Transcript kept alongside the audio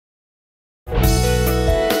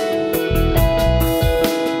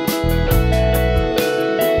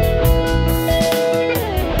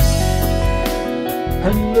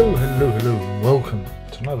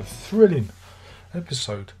to another thrilling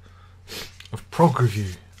episode of Prog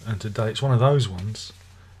Review, and today it's one of those ones.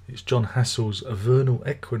 It's John Hassell's Vernal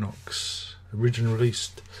Equinox, originally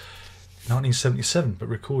released in 1977 but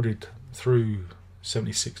recorded through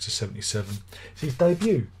 76 to 77. It's his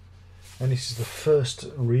debut, and this is the first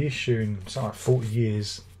reissue in something like 40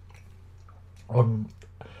 years on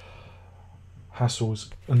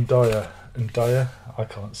Hassell's Ndaya, I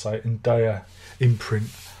can't say it, Ndaya imprint.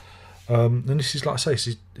 And this is, like I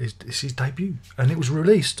say, it's his debut, and it was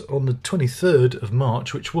released on the 23rd of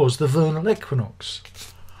March, which was the Vernal Equinox.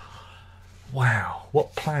 Wow,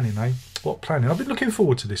 what planning, eh? What planning. I've been looking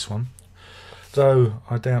forward to this one, though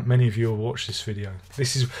I doubt many of you will watch this video.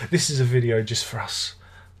 This is a video just for us,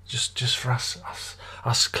 just for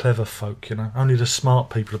us clever folk, you know. Only the smart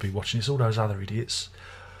people will be watching. It's all those other idiots.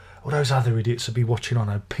 All those other idiots will be watching on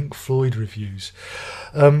our Pink Floyd reviews.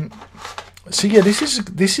 So yeah,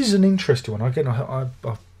 this is an interesting one. Again, I've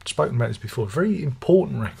spoken about this before. Very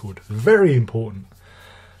important record. Very important.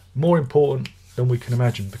 More important than we can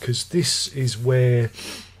imagine, because this is where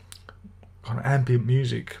kind of ambient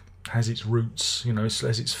music has its roots. You know, it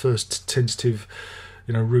has its first tentative,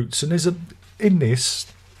 you know, roots. And there's in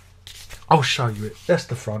this. I'll show you it. That's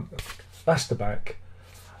the front. That's the back.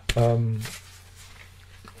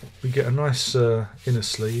 We get a nice inner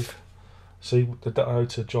sleeve. See, the Ode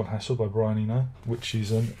to John Hassell by Brian Eno, which is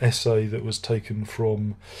an essay that was taken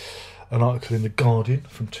from an article in The Guardian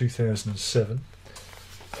from 2007.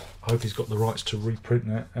 I hope he's got the rights to reprint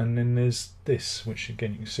that. And then there's this, which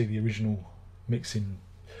again you can see the original mixing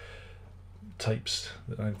tapes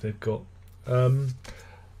that they've got. Do you want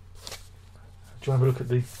to have a look at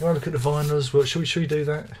the vinyl as well? Should we do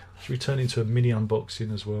that? Should we turn it into a mini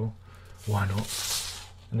unboxing as well? Why not?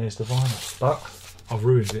 And there's the vinyl, but I've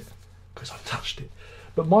ruined it because I've touched it.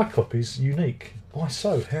 But my copy's unique. Why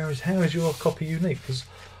so? How is your copy unique? Because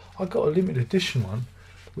I got a limited edition one,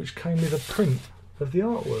 which came with a print of the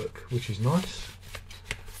artwork, which is nice.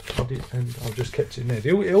 And I've just kept it in there.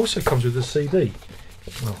 It also comes with a CD.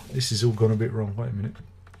 Oh, this has all gone a bit wrong. Wait a minute.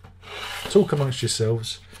 Talk amongst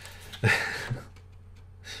yourselves.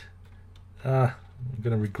 I'm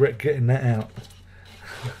going to regret getting that out.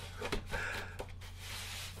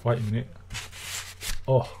 Wait a minute.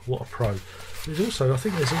 Oh, what a pro. I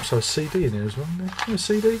think there's also a CD in there as well. Isn't there a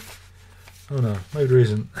CD? Oh no, maybe there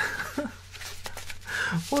isn't.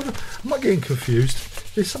 What? Am I getting confused?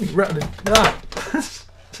 There's something rattling. Ah!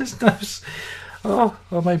 There's no... Oh,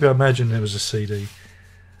 maybe I imagine there was a CD.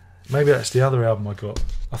 Maybe that's the other album I got.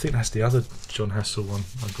 I think that's the other John Hassell one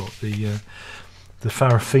I got. The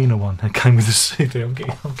Farafina one that came with the CD. I'm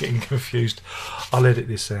getting confused. I'll edit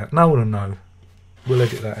this out. No one will know. We'll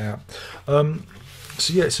edit that out.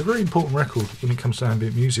 So yeah, it's a very important record when it comes to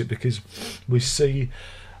ambient music, because we see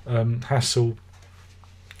Hassell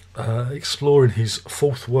exploring his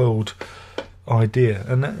fourth world idea,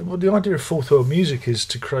 and the idea of fourth world music is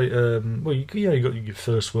to create. Well, you got your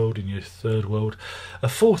first world and your third world. A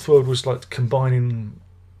fourth world was like combining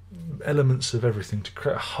elements of everything to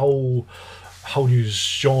create a whole new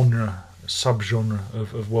genre, subgenre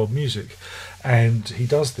of world music, and he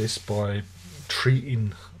does this by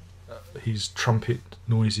treating his trumpet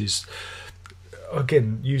noises,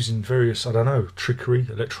 again using various, I don't know, trickery,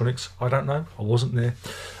 electronics, I don't know, I wasn't there,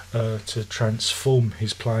 to transform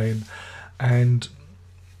his playing. And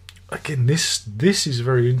again, this is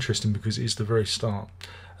very interesting because it's the very start,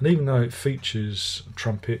 and even though it features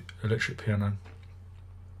trumpet, electric piano,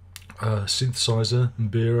 synthesizer,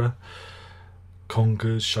 mbira,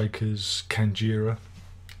 congas, shakers, kanjira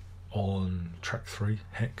on track 3,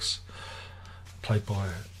 Hex, played by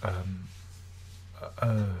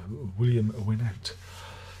William Winnett.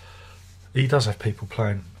 He does have people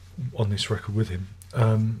playing on this record with him.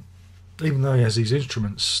 Even though he has these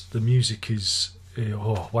instruments, the music is,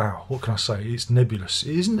 oh wow, what can I say? It's nebulous.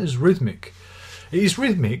 It isn't as rhythmic. It is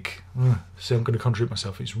rhythmic. See, I'm going to contradict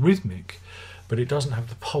myself. It's rhythmic, but it doesn't have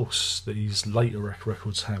the pulse that his later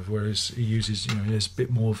records have. Whereas he uses, you know, there's a bit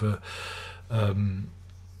more of a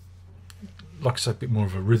like I said, a bit more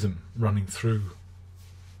of a rhythm running through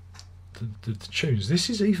the tunes. This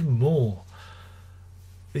is even more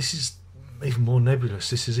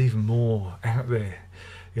nebulous. This is even more out there.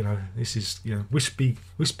 You know, this is, you know, wispy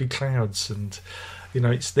clouds, and you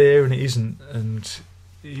know, it's there and it isn't, and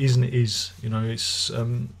it isn't, it is. You know, it's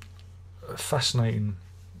a fascinating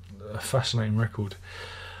record.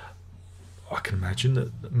 I can imagine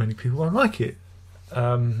that many people won't like it.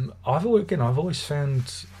 I've always found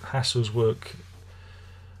Hassell's work,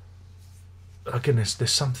 again,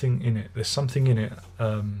 there's something in it. There's something in it,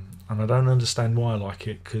 and I don't understand why I like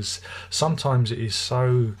it, because sometimes it is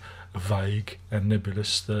so vague and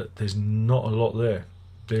nebulous that there's not a lot there.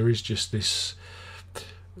 There is just this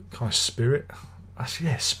kind of spirit.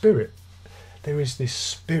 Yeah, spirit. There is this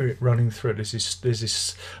spirit running through it. There's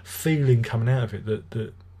this feeling coming out of it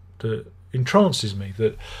that entrances me,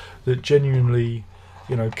 that genuinely,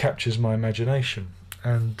 you know, captures my imagination,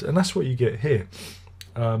 and that's what you get here.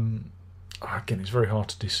 Again, it's very hard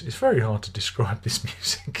to describe this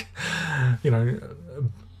music. You know,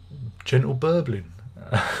 gentle burbling.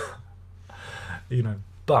 You know,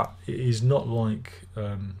 but it is not like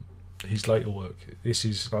his later work. This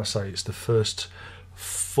is, like I say, it's the first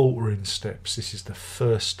faltering steps. This is the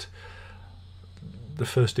first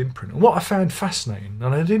imprint. And what I found fascinating,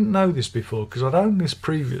 and I didn't know this before because I'd owned this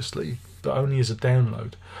previously, but only as a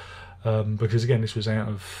download, because again, this was out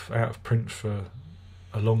of print for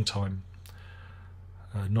a long time,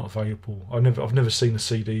 not available. I've never seen a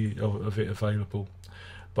CD of it available,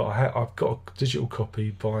 but I've got a digital copy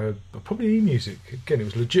by probably eMusic. Again, it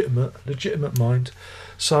was legitimate mind,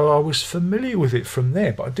 so I was familiar with it from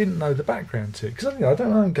there, but I didn't know the background to it because I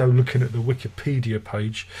don't go looking at the Wikipedia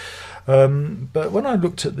page. But when I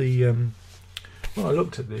looked at this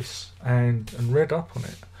and read up on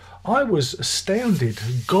it, I was astounded,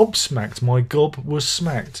 gobsmacked. My gob was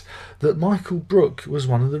smacked that Michael Brook was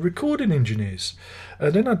one of the recording engineers.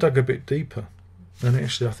 And then I dug a bit deeper. And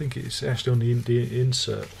actually, I think it's actually on the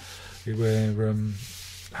insert where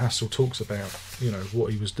Hassell talks about, you know,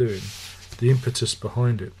 what he was doing, the impetus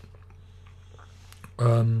behind it.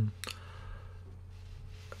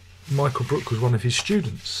 Michael Brook was one of his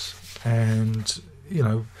students, and you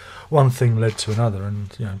know, one thing led to another,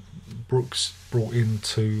 and you know, Brooks brought in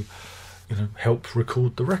to, you know, help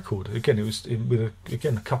record the record. Again, it was with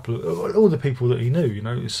a couple of all the people that he knew. You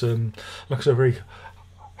know, it's like I said, a very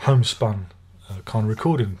homespun kind of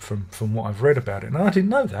recording from what I've read about it, and I didn't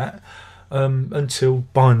know that until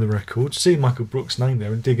buying the record, seeing Michael Brook's name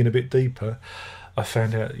there, and digging a bit deeper. I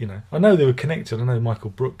found out, you know, I know they were connected. I know Michael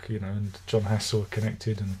Brook, you know, and John Hassell were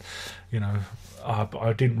connected, and you know,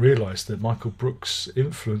 I didn't realise that Michael Brook's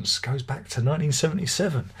influence goes back to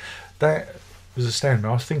 1977. That was astounding.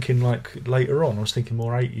 I was thinking like later on, I was thinking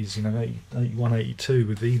more 80s, you know, 81, 82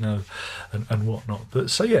 with Eno and whatnot. But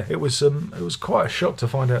so yeah, it was quite a shock to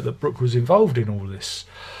find out that Brook was involved in all this.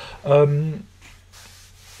 So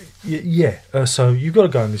you've got to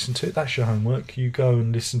go and listen to it. That's your homework. You go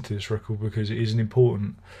and listen to this record because it is an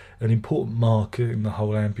important marker in the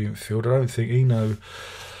whole ambient field. I don't think Eno.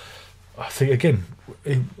 I think again,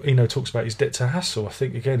 Eno talks about his debt to Hassell. I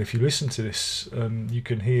think again, if you listen to this, you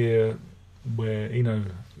can hear where Eno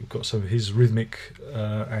got some of his rhythmic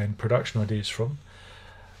and production ideas from.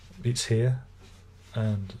 It's here,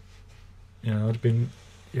 and you know, I'd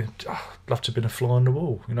love to have been a fly on the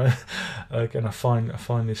wall. You know, again, I find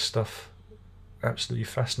this stuff absolutely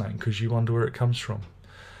fascinating because you wonder where it comes from.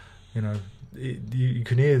 You know, you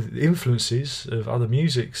can hear the influences of other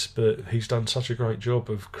musics, but he's done such a great job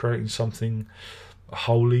of creating something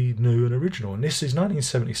wholly new and original. And this is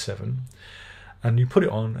 1977, and you put it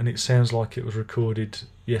on, and it sounds like it was recorded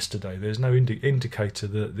yesterday. There's no indicator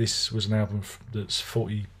that this was an album that's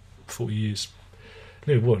 40 years,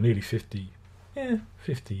 nearly 50. Yeah,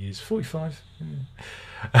 50 years, 45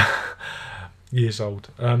 years old.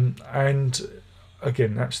 And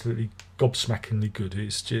again, absolutely gobsmackingly good.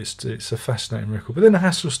 It's a fascinating record. But then the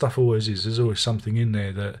Hassell stuff always is. There's always something in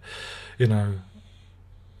there that, you know,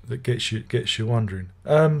 that gets you wondering.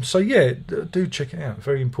 So yeah, do check it out.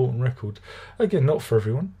 Very important record. Again, not for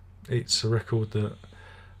everyone. It's a record that,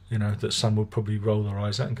 you know, that some would probably roll their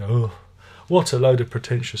eyes at and go, oh, what a load of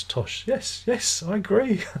pretentious tosh. Yes, I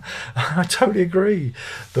agree. I totally agree.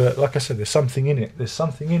 But like I said, there's something in it.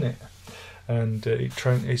 And I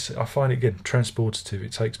find it, again, transportative.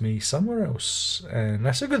 It takes me somewhere else. And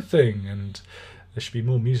that's a good thing. And there should be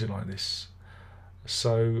more music like this.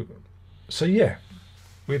 So yeah,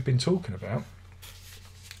 we've been talking about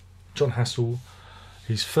John Hassell,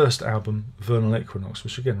 his first album, Vernal Equinox,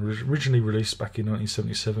 which again was originally released back in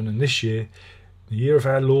 1977. And this year, the year of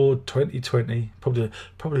our Lord 2020, probably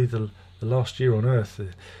the last year on Earth,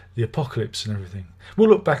 the apocalypse and everything. We'll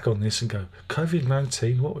look back on this and go,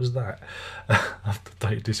 COVID-19, what was that? I've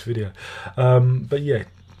updated this video, but yeah,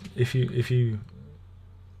 if you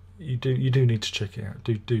do need to check it out.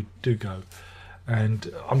 Do go,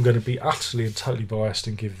 and I'm going to be utterly and totally biased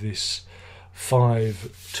and give this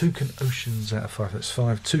 5 toucan oceans out of 5. That's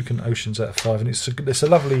 5 toucan oceans out of 5, and it's a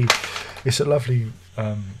lovely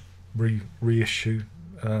reissue.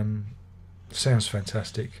 Sounds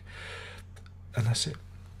fantastic, and that's it.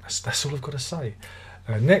 That's all I've got to say.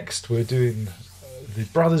 Next, we're doing the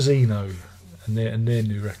Brothers Eno and their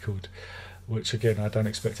new record, which again I don't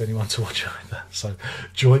expect anyone to watch either. So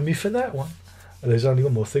join me for that one. There's only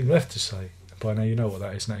one more thing left to say. By now you know what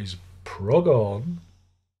that is, and that is prog on.